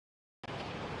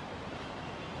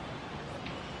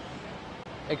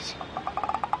Ex-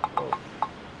 oh.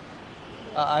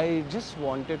 I just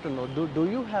wanted to know, do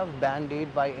you have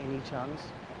Band-Aid by any chance?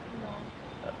 No.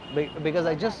 Because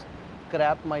I just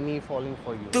cracked my knee falling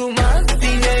for you. तू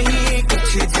मानती नहीं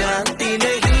कुछ जानती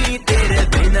नहीं तेरे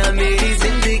बिना मेरी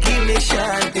जिंदगी में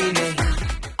शांति नहीं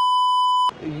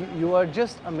You are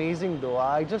just amazing though.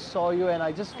 I just saw you and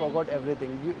I just forgot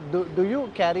everything. Do you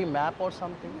carry map or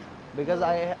something? Because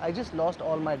I just lost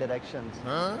all my directions.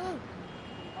 हाँ?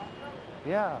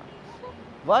 Yeah.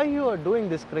 Why you are doing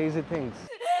these crazy things?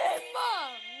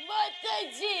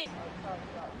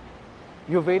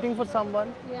 You waiting for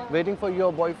someone? Yeah. Waiting for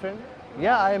your boyfriend?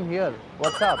 Yeah, I am here.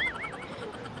 What's up?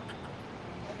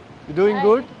 You doing Hi.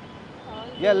 good? All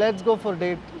Yeah, good. let's go for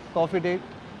date. Coffee date.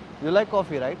 You like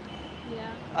coffee, right? Yeah.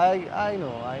 I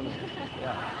know.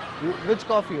 Yeah. Which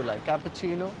coffee you like?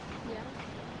 Cappuccino? Yeah.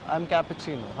 I'm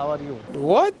cappuccino. How are you?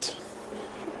 What?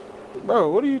 Bro,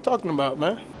 what are you talking about,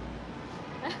 man?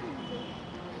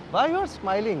 Why you are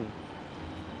smiling?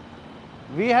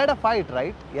 We had a fight,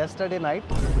 right? Yesterday night.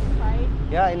 Fight.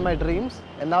 Yeah, in my dreams.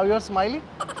 And now you are smiling?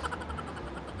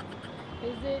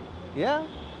 Is it? Yeah.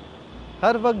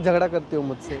 हर वक्त झगड़ा करती हो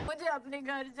मुझसे. मुझे अपने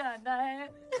घर जाना है.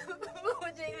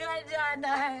 मुझे घर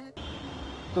जाना है.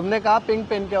 तुमने कहा पिंक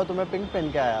पहन के आओ तो मैं पिंक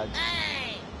पहन के आया आज.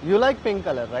 You like pink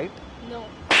color, right? No.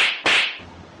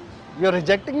 You're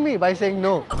rejecting me by saying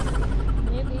no.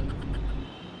 Maybe.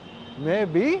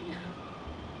 Maybe.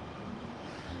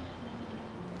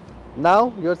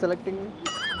 Now you're selecting me.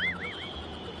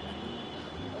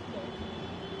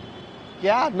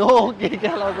 क्या नो ओके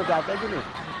क्या लोगों को चाहता है कि नहीं?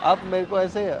 आप मेरे को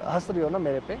ऐसे हंस रही हो ना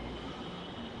मेरे पे.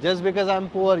 Just because I'm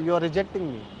poor, you are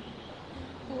rejecting me.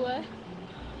 Poor.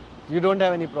 You don't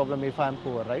have any problem if I'm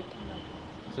poor, right?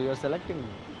 So you're selecting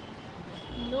me.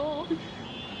 No.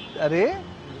 अरे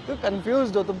तुम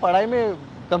कंफ्यूज्ड हो, तुम पढ़ाई में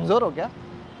कमजोर हो क्या?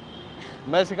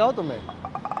 मैं सिखाऊं तुम्हें?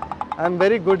 I'm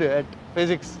very good at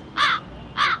physics.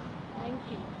 Thank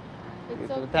you.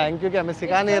 It's okay. Thank you क्या मैं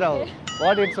सिखा It's नहीं रहा हूँ. okay.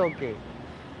 What it's okay?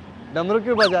 डमरू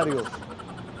क्यों बजा रही हो?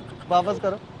 वापस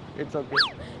करो. It's okay.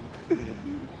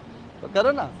 तो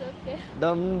करो ना. It's okay.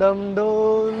 डम डम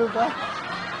डोल पा.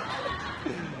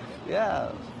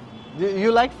 Yeah.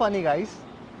 You like funny guys?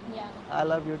 Yeah. I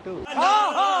love you too.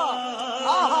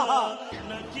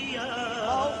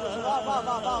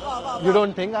 You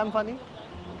don't think I'm funny?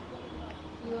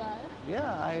 You are. Yeah,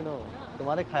 I know.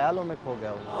 तुम्हारे ख्यालों में खो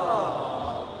गया हूँ.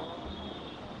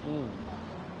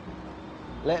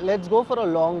 Let's go for a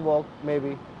long walk,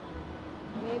 maybe.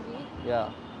 Maybe. Yeah.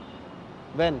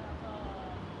 When?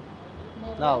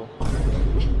 Never. Now.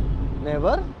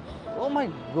 Never? Oh my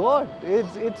God!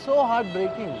 It's so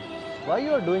heartbreaking. Why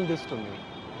you are doing this to me?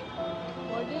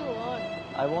 What do you want?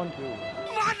 I want you.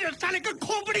 मार साले का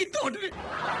खोपड़ी तोड़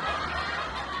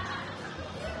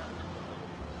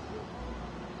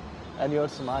And your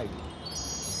smile.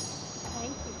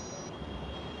 Thank you.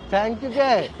 Thank you क्या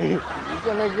है?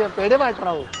 इसको मैं क्या पेड़े बांट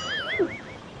रहा हूँ?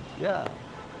 Yeah.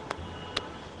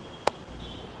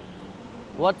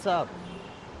 What's up?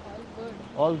 All good.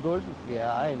 All good?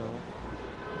 Yeah, I know.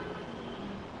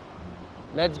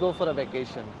 Let's go for a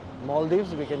vacation.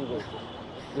 Maldives we can go.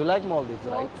 You like Maldives,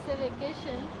 right? Walk से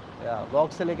vacation. Yeah,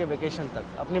 walk से लेके vacation तक.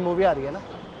 अपनी मूवी आ रही है ना?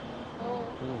 Oh.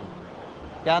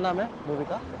 क्या नाम है मूवी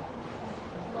का?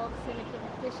 Walk से लेके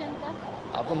vacation तक.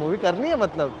 आपको मूवी करनी है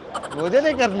मतलब? मुझे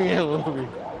नहीं करनी है वो मूवी.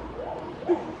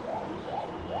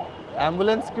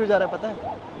 एम्बुलेंस क्यों जा रहा है पता है?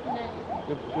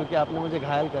 नहीं. क्योंकि आपने मुझे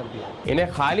घायल कर दिया.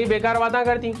 इन्हें खाली बेकार बातें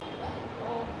करती.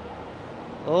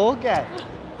 Oh. ओ क्या है?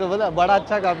 तो बोला बड़ा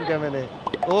अच्छा काम किया मैंने.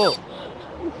 ओ.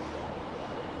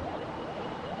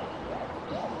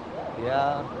 या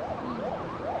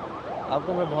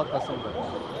आपको मैं बहुत पसंद करता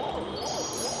हूँ.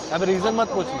 अब रीजन मत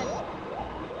पूछना.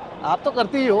 आप तो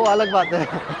करती ही हो, अलग बात है.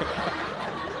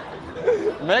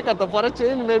 मैं करता हूँ, फॉर अ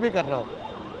चेंज मैं भी कर रहा हूँ.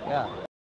 या